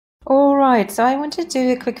Right, so I want to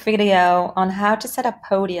do a quick video on how to set up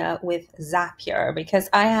Podia with Zapier because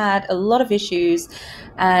I had a lot of issues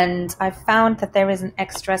and I found that there is an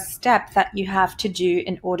extra step that you have to do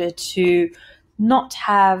in order to not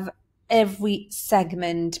have every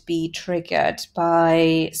segment be triggered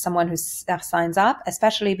by someone who signs up,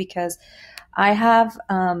 especially because I have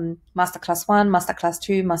Masterclass 1, Masterclass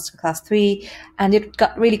 2, Masterclass 3, and it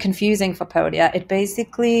got really confusing for Podia. It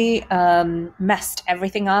basically messed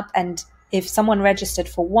everything up, and if someone registered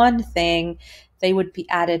for one thing, they would be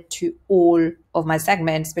added to all of my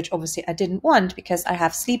segments, which obviously I didn't want because I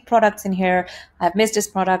have sleep products in here, I have Mistress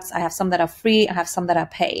products, I have some that are free, I have some that are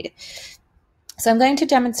paid. So I'm going to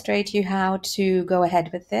demonstrate you how to go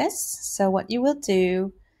ahead with this. So what you will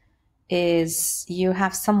do is you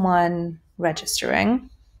have someone registering,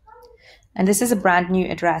 and this is a brand new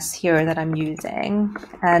address here that I'm using,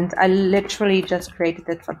 and I literally just created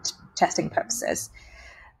it for testing purposes.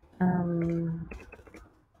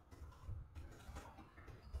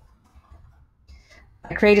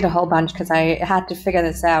 I created a whole bunch because I had to figure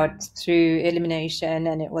this out through elimination,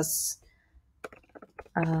 and it was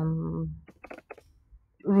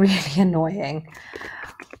really annoying.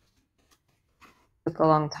 It took a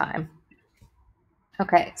long time.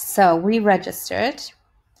 Okay, so we registered.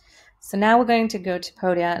 So now we're going to go to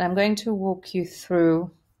Podia, and I'm going to walk you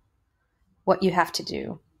through what you have to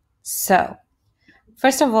do. So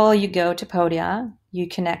first of all, you go to Podia, you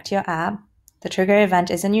connect your app, the trigger event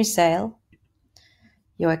is a new sale,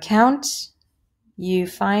 your account, you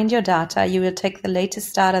find your data, you will take the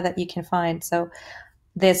latest data that you can find. So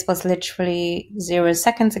this was literally 0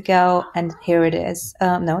 seconds ago, and here it is.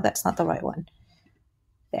 No, that's not the right one.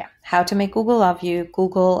 There, how to make Google love you,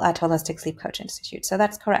 Google at Holistic Sleep Coach Institute. So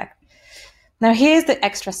that's correct. Now here's the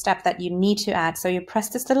extra step that you need to add. So you press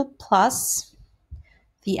this little plus.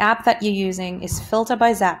 The app that you're using is filtered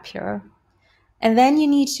by Zapier. And then you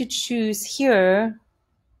need to choose here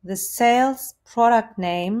the sales product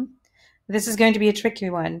name. This is going to be a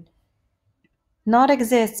tricky one. Not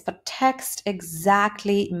exists, but text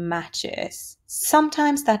exactly matches.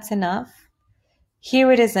 Sometimes that's enough.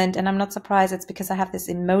 Here it isn't, and I'm not surprised. It's because I have this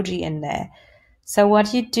emoji in there. So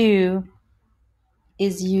what you do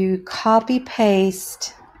is you copy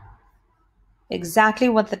paste exactly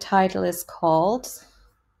what the title is called.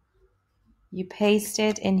 You paste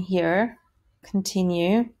it in here,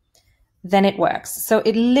 continue, then it works. So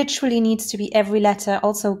it literally needs to be every letter,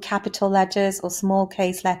 also capital letters or small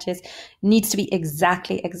case letters, needs to be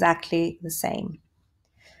exactly the same.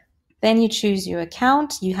 Then you choose your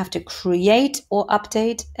account. You have to create or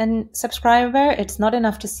update a subscriber. It's not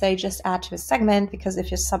enough to say just add to a segment, because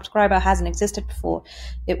if your subscriber hasn't existed before,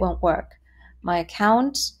 it won't work. My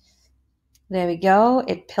account, there we go.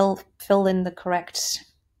 It filled in the correct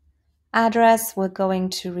address. We're going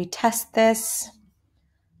to retest this,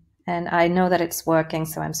 and I know that it's working,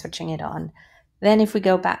 so I'm switching it on. Then if we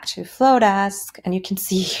go back to Flodesk, and you can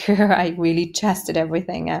see here I really tested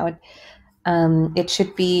everything out. It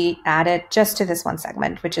should be added just to this one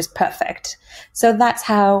segment, which is perfect. So that's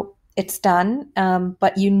how it's done.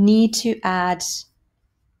 But you need to add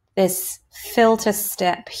this filter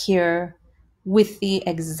step here with the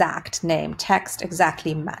exact name. Text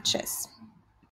exactly matches.